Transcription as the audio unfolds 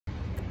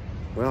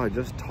Well, I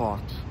just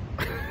talked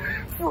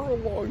for a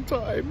long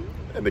time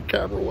and the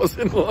camera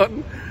wasn't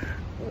on.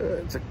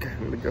 It's okay,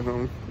 I'm gonna go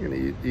home. I'm gonna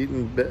eat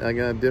in bed. I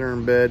got dinner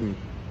in bed and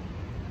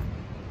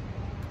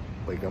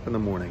wake up in the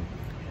morning.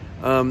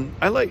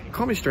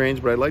 Call me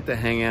strange, but I like to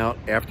hang out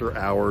after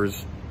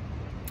hours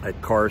at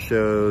car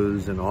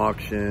shows and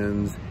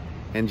auctions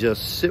and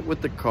just sit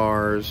with the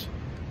cars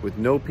with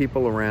no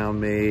people around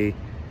me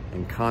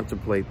and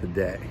contemplate the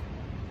day.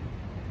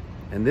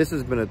 And this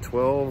has been I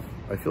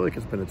feel like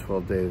it's been a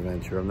 12-day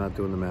adventure. I'm not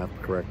doing the math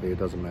correctly, it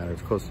doesn't matter.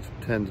 It's close to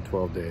 10 to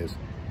 12 days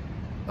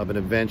of an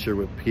adventure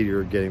with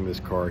Peter getting this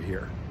car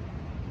here.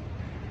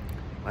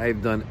 I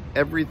have done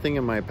everything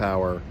in my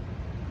power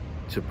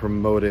to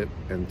promote it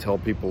and tell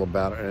people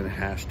about it and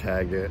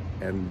hashtag it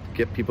and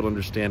get people to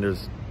understand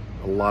there's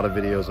a lot of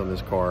videos on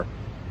this car.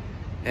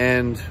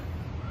 And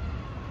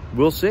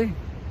we'll see.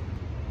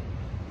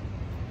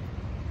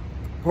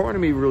 Part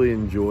of me really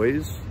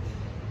enjoys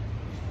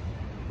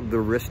the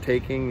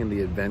risk-taking and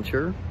the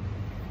adventure.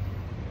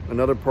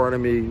 Another part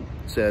of me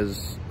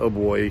says, oh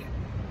boy,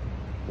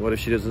 what if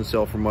she doesn't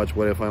sell for much?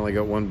 What if I only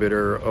got one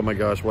bidder? Oh my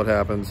gosh, what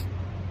happens?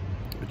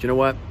 But you know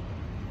what?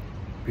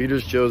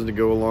 Peter's chosen to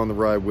go along the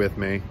ride with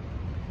me.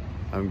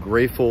 I'm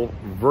grateful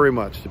very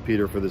much to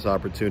Peter for this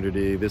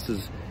opportunity. It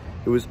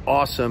was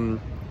awesome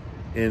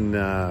in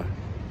the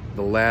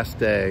last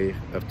day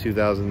of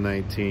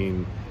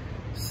 2019,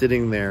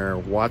 sitting there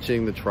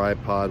watching the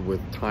tripod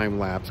with time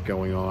lapse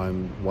going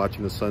on,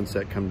 watching the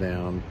sunset come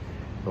down,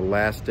 the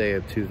last day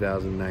of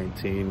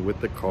 2019 with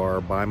the car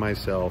by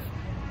myself.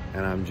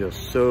 And I'm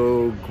just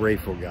so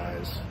grateful,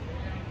 guys.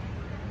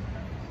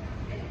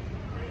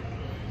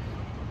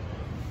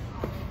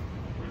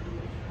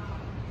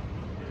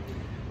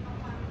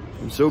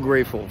 I'm so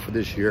grateful for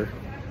this year.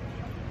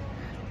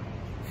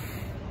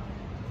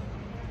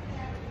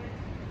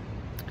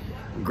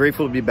 I'm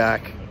grateful to be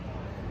back.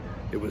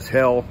 It was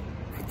hell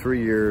for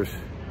 3 years,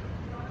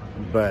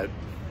 but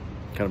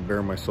kind of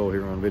bearing my soul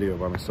here on video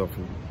by myself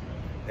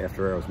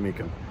after I was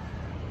meeking.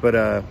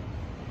 But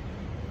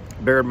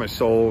bared my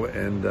soul,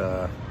 and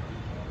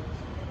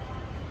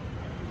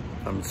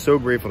I'm so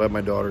grateful to have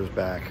my daughters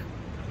back,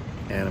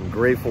 and I'm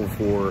grateful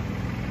for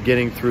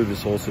getting through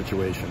this whole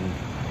situation.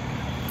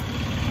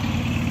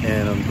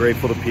 And I'm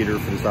grateful to Peter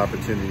for this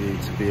opportunity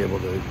to be able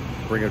to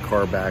bring a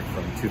car back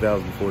from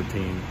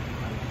 2014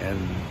 and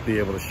be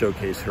able to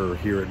showcase her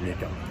here at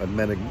Mecum. I've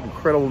met an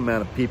incredible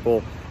amount of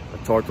people.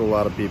 I've talked to a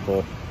lot of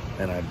people,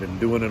 and I've been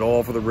doing it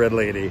all for the Red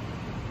Lady.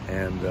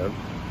 And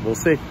we'll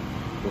see.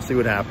 We'll see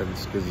what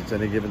happens, because it's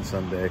any given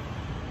Sunday,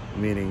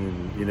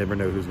 meaning you never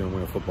know who's going to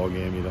win a football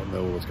game. You don't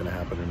know what's going to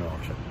happen in an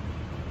auction.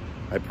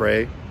 I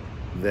pray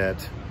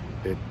that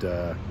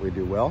we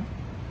do well,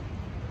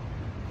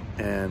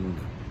 and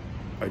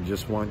I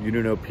just want you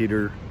to know,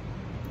 Peter,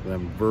 that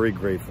I'm very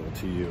grateful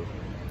to you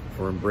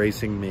for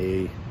embracing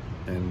me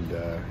and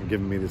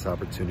giving me this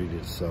opportunity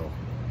to sell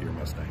your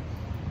Mustang.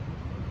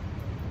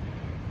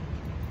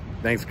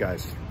 Thanks,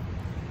 guys.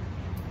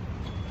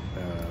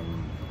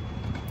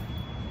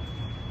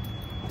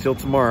 Till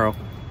tomorrow,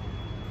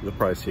 you'll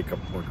probably see a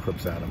couple more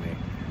clips out of me.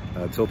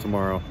 Till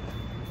tomorrow,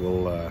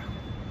 we'll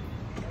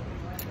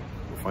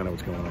find out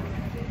what's going on.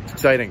 It's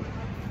exciting.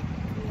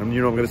 You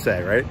know what I'm gonna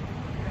say, right?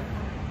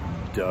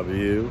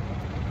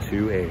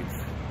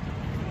 W28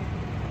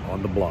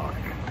 on the block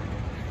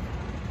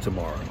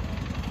tomorrow.